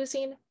in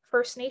using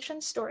First Nation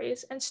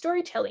stories and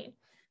storytelling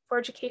for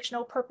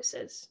educational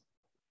purposes.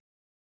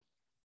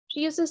 She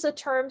uses the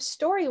term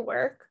story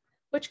work,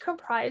 which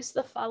comprise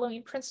the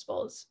following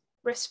principles: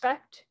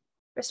 respect,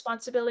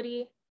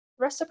 responsibility,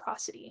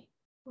 reciprocity,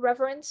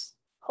 reverence,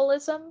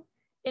 holism,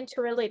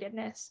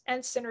 interrelatedness,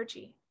 and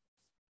synergy.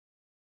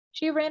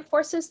 She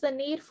reinforces the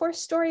need for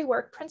story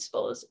work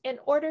principles in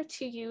order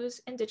to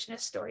use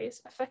Indigenous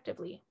stories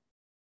effectively.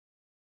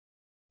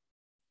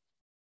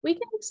 We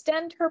can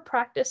extend her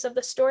practice of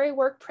the story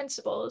work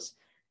principles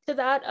to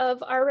that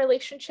of our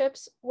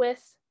relationships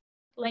with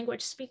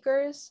language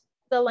speakers,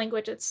 the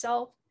language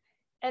itself,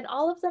 and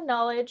all of the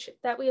knowledge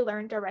that we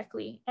learn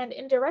directly and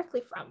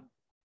indirectly from.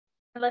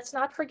 And let's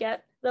not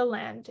forget the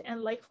land and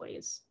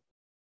lifeways.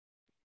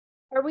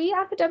 Are we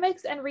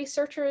academics and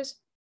researchers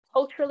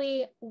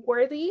culturally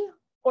worthy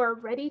or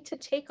ready to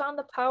take on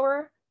the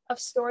power of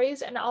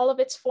stories in all of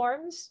its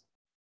forms,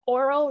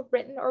 oral,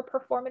 written, or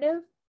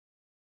performative?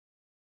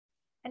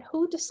 And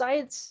who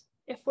decides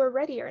if we're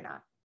ready or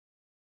not?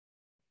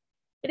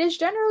 It is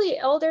generally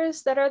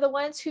elders that are the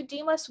ones who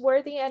deem us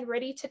worthy and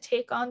ready to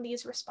take on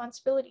these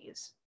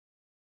responsibilities.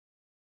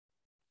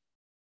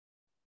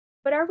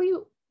 But are we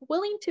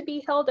willing to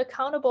be held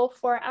accountable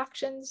for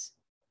actions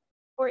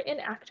or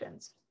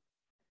inactions?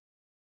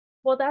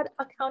 Will that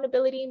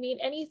accountability mean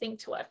anything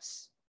to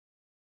us?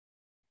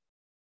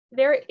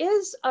 There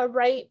is a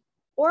right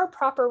or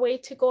proper way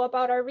to go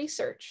about our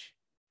research,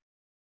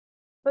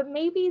 but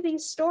maybe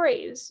these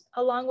stories,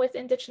 along with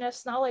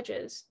Indigenous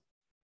knowledges,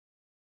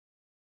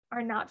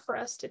 are not for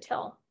us to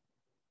tell.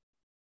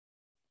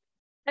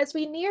 As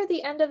we near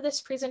the end of this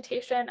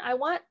presentation, I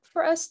want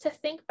for us to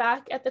think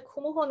back at the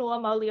Kumuhonua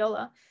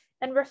Mauliola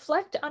and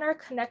reflect on our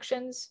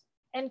connections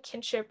and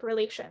kinship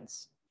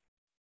relations.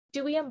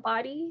 Do we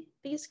embody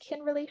these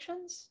kin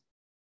relations?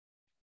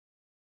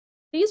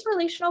 These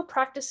relational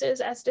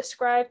practices, as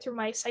described through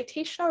my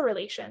citational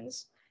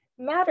relations,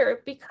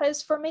 matter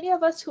because for many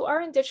of us who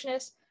are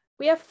Indigenous,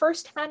 we have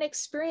firsthand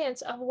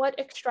experience of what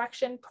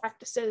extraction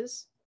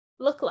practices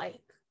look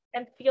like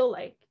and feel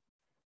like.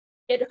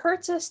 It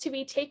hurts us to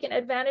be taken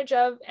advantage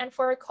of and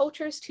for our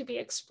cultures to be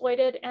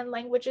exploited and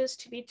languages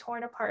to be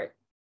torn apart.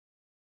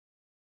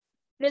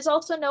 It is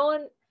also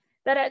known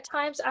that at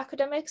times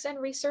academics and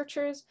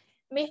researchers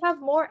may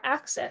have more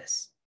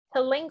access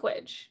to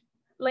language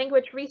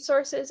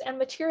resources, and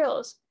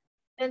materials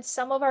than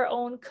some of our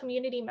own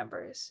community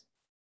members.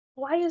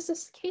 Why is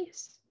this the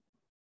case?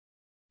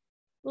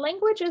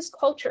 Language is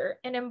culture,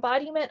 an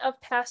embodiment of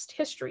past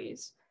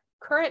histories,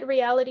 current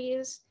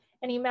realities,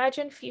 and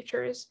imagined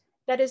futures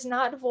that is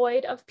not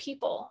void of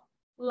people,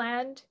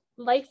 land,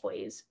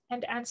 lifeways,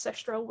 and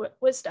ancestral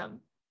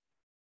wisdom.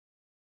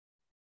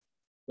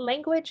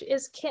 Language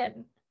is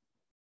kin.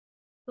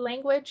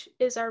 Language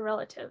is our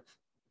relative.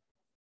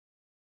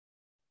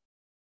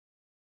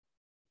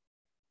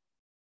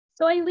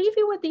 So I leave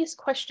you with these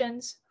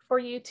questions for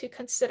you to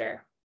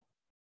consider.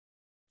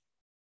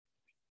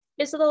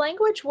 Is the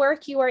language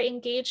work you are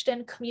engaged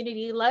in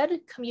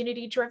community-led,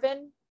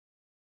 community-driven,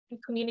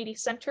 and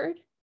community-centered?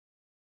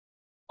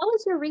 How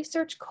is your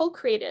research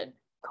co-created,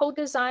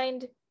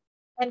 co-designed,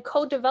 and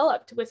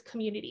co-developed with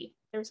community?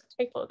 There's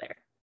a typo there.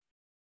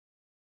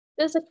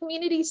 Does the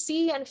community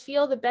see and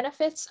feel the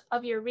benefits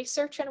of your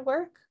research and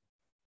work?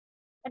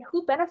 And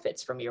who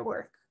benefits from your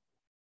work?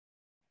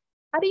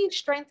 How do you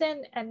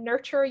strengthen and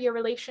nurture your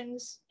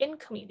relations in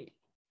community?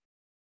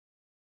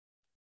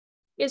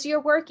 Is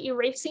your work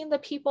erasing the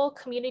people,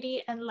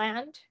 community, and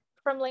land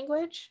from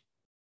language?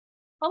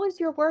 How is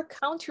your work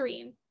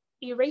countering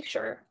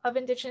erasure of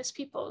Indigenous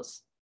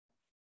peoples?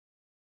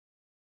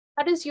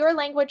 How does your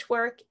language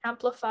work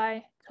amplify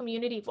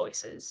community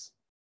voices?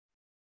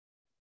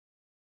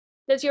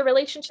 Does your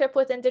relationship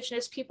with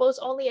Indigenous peoples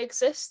only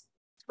exist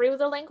through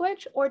the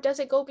language, or does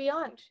it go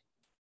beyond?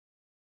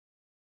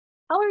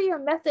 How are your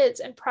methods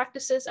and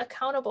practices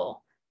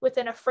accountable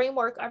within a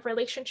framework of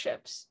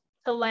relationships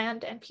to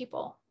land and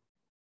people?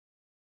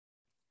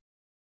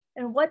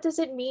 And what does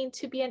it mean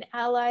to be an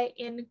ally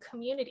in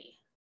community?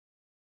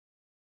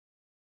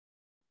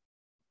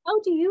 How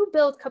do you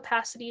build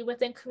capacity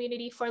within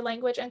community for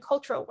language and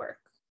cultural work?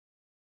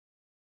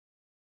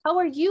 How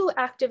are you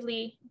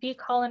actively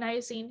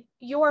decolonizing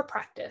your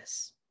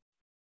practice?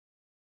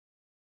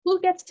 Who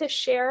gets to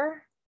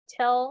share,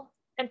 tell,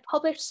 and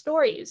publish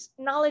stories,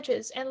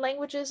 knowledges, and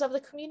languages of the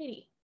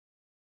community?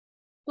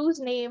 Whose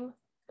name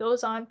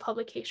goes on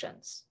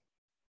publications?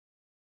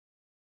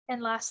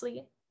 And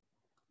lastly,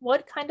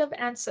 what kind of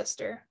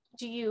ancestor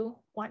do you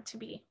want to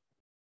be?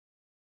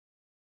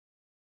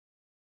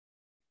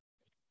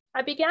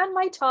 I began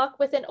my talk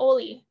with an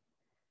Oli,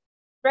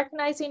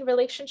 recognizing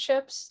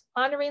relationships,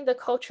 honoring the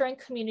culture and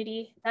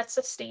community that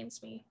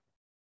sustains me.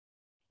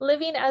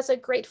 Living as a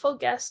grateful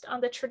guest on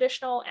the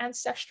traditional,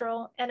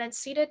 ancestral, and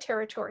unceded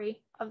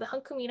territory of the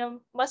Hunkaminam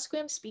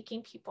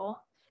Musqueam-speaking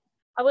people,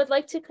 I would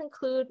like to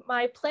conclude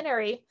my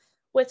plenary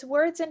with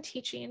words and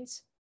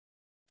teachings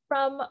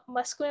from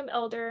Musqueam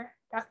elder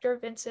Dr.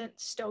 Vincent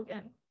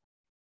Stogan.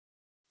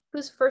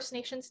 whose First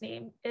Nations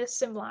name is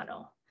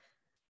Simlano,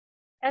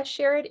 as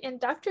shared in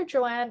Dr.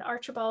 Joanne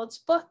Archibald's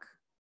book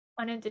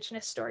on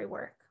Indigenous story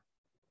work.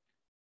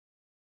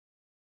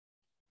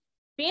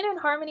 Being in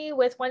harmony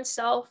with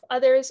oneself,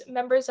 others,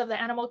 members of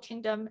the animal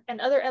kingdom, and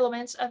other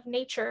elements of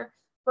nature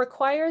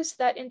requires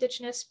that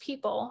Indigenous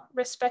people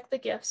respect the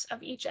gifts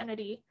of each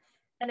entity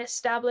and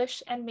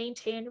establish and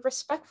maintain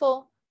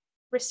respectful,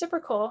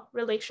 reciprocal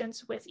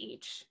relations with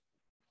each.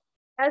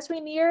 As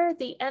we near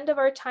the end of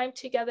our time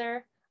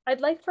together,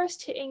 I'd like for us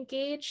to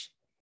engage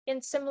in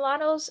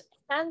Simlano's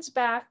hands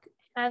back,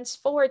 hands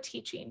forward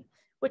teaching,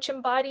 which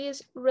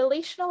embodies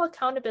relational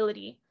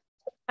accountability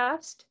to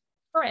past,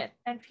 current,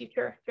 and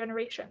future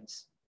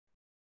generations.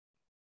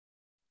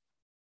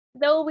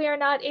 Though we are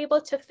not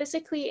able to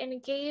physically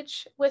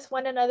engage with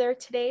one another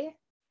today,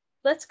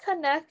 let's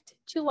connect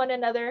to one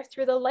another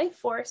through the life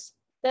force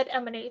that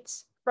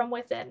emanates from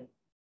within.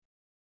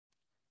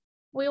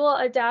 We will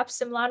adapt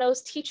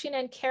Simlano's teaching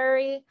and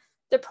carry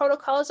the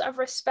protocols of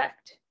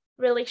respect,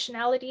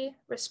 relationality,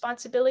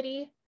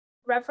 responsibility,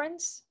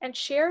 reverence, and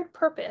shared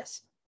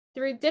purpose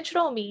through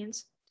digital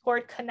means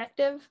toward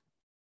connective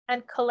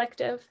and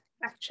collective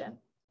action.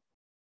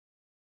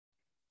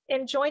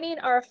 In joining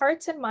our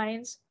hearts and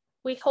minds,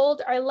 we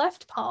hold our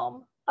left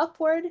palm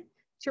upward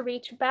to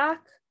reach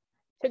back,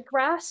 to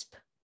grasp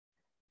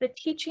the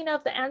teaching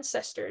of the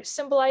ancestors,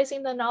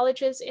 symbolizing the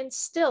knowledges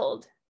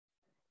instilled,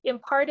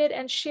 imparted,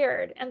 and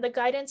shared, and the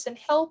guidance and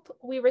help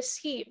we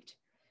received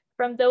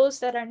from those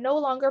that are no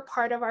longer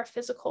part of our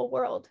physical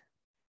world.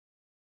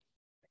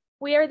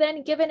 We are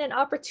then given an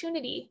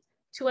opportunity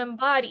to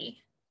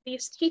embody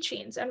these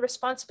teachings and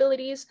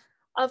responsibilities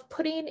of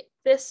putting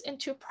this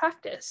into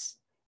practice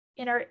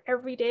in our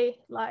everyday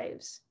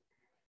lives.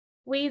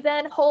 We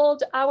then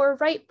hold our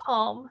right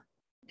palm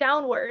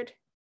downward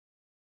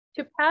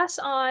to pass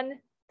on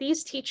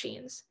these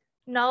teachings,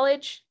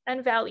 knowledge,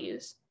 and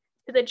values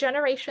to the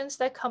generations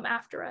that come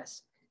after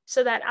us,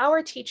 so that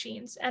our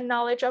teachings and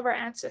knowledge of our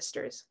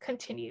ancestors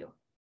continue.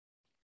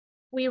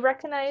 We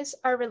recognize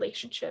our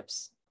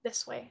relationships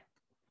this way.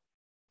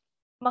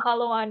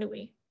 Mahalo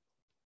Anui.